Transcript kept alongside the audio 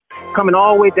coming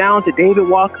all the way down to David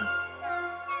Walker.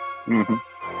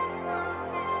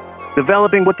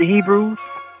 Developing with the Hebrews,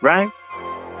 right?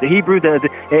 The Hebrews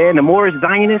and the Moorish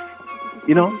Zionists.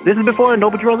 You know, this is before the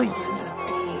Noble Drew Ali.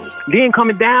 Then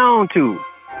coming down to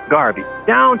Garvey,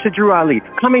 down to Drew Ali,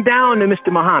 coming down to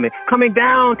Mr. Muhammad, coming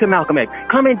down to Malcolm X,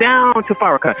 coming down to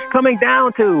Farrakhan, coming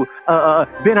down to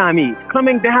Ben Hamid,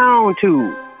 coming down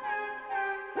to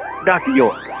Dr.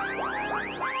 York,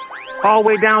 all the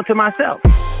way down to myself.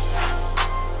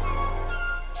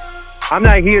 I'm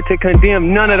not here to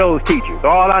condemn none of those teachers.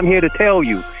 All I'm here to tell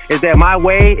you is that my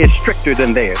way is stricter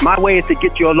than theirs. My way is to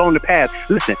get you along the path.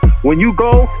 Listen, when you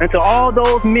go into all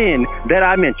those men that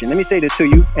I mentioned, let me say this to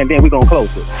you, and then we're going to close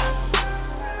it.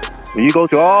 When you go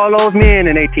to all those men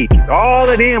and they teachers, all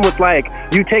of them was like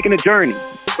you taking a journey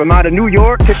from out of New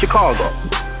York to Chicago.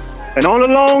 And all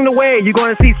along the way, you're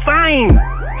going to see signs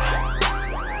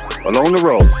along the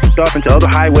road, stuff into other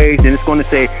highways, and it's going to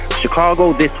say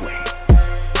Chicago this way.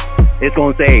 It's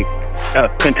going to say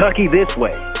Kentucky this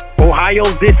way, Ohio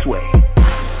this way,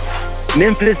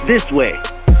 Memphis this way.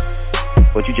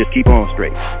 But you just keep on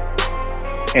straight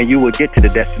and you will get to the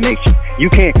destination. You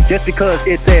can't, just because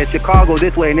it says Chicago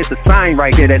this way and it's a sign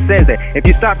right there that says that. If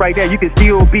you stop right there, you can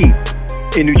still be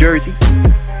in New Jersey.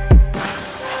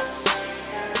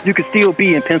 You can still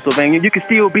be in Pennsylvania. You can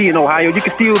still be in Ohio. You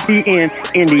can still be in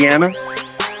Indiana.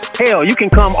 Hell, you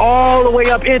can come all the way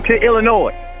up into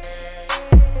Illinois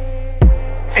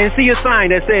and see a sign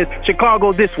that says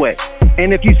Chicago this way.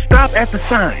 And if you stop at the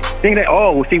sign, think that,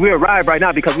 oh, see, we arrived right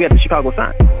now because we have the Chicago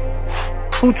sign.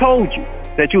 Who told you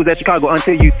that you was at Chicago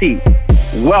until you see,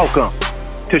 welcome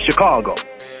to Chicago?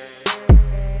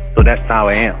 So that's how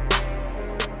I am.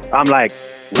 I'm like,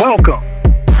 welcome,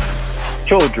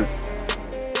 children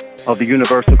of the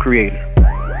universal creator.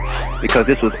 Because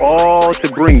this was all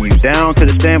to bring you down to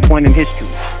the standpoint in history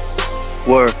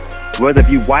where whether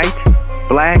you white,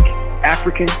 black,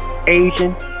 African,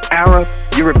 Asian, Arab,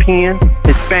 European,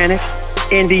 Hispanic,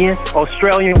 Indian,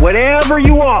 Australian, whatever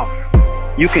you are,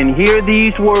 you can hear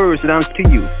these words announced to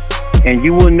you, and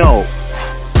you will know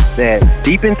that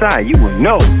deep inside, you will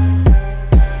know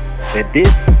that this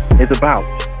is about,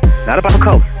 not about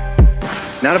color,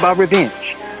 not about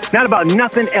revenge, not about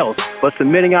nothing else, but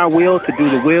submitting our will to do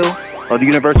the will of the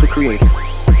universal creator.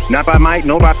 Not by might,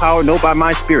 no by power, no by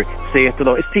my spirit, saith the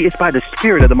Lord. It's by the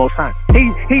spirit of the Most High.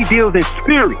 He deals in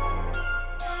spirit.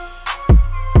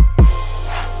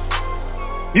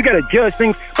 You got to judge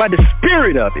things by the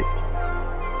spirit of it,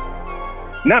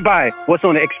 not by what's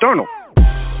on the external.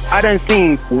 I done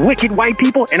seen wicked white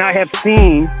people, and I have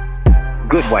seen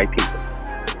good white people,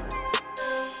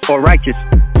 or righteous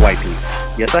white people.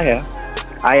 Yes, I have.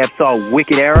 I have saw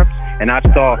wicked Arabs, and I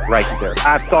saw righteous Arabs.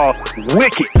 I saw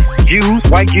wicked Jews,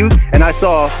 white Jews, and I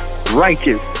saw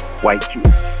righteous white Jews.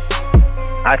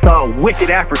 I saw wicked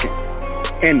Africans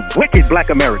and wicked black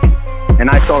Americans. And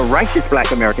I saw righteous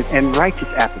black Americans and righteous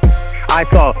Africans. I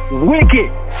saw wicked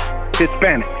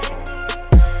Hispanics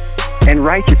and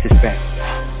righteous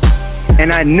Hispanics.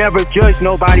 And I never judged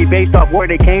nobody based off where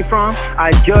they came from.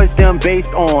 I judged them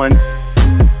based on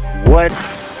what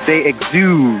they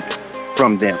exude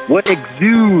from them. What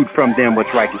exude from them was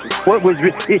righteousness. What was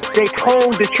they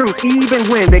told the truth, even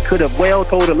when they could have well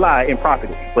told a lie and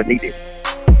profited, but they did.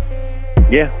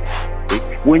 Yeah.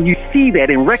 When you see that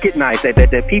and recognize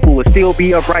that people will still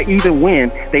be upright even when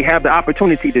they have the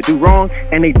opportunity to do wrong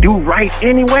and they do right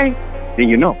anyway, then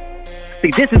you know. See,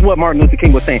 this is what Martin Luther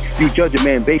King was saying. You judge a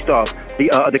man based off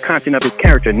the content of his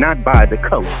character, not by the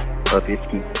color of his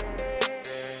skin.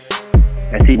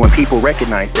 And see, when people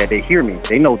recognize that, they hear me,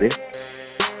 they know this.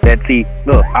 That, see,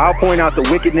 look, I'll point out the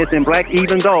wickedness in blacks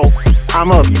even though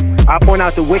I'm of you. I'll point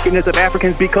out the wickedness of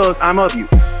Africans because I'm of you.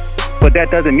 But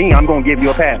that doesn't mean I'm going to give you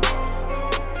a pass.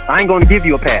 I ain't going to give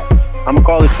you a pass. I'm going to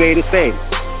call it spade a spade.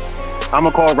 I'm going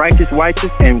to call righteous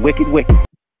righteous and wicked wicked.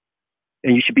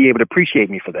 And you should be able to appreciate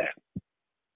me for that.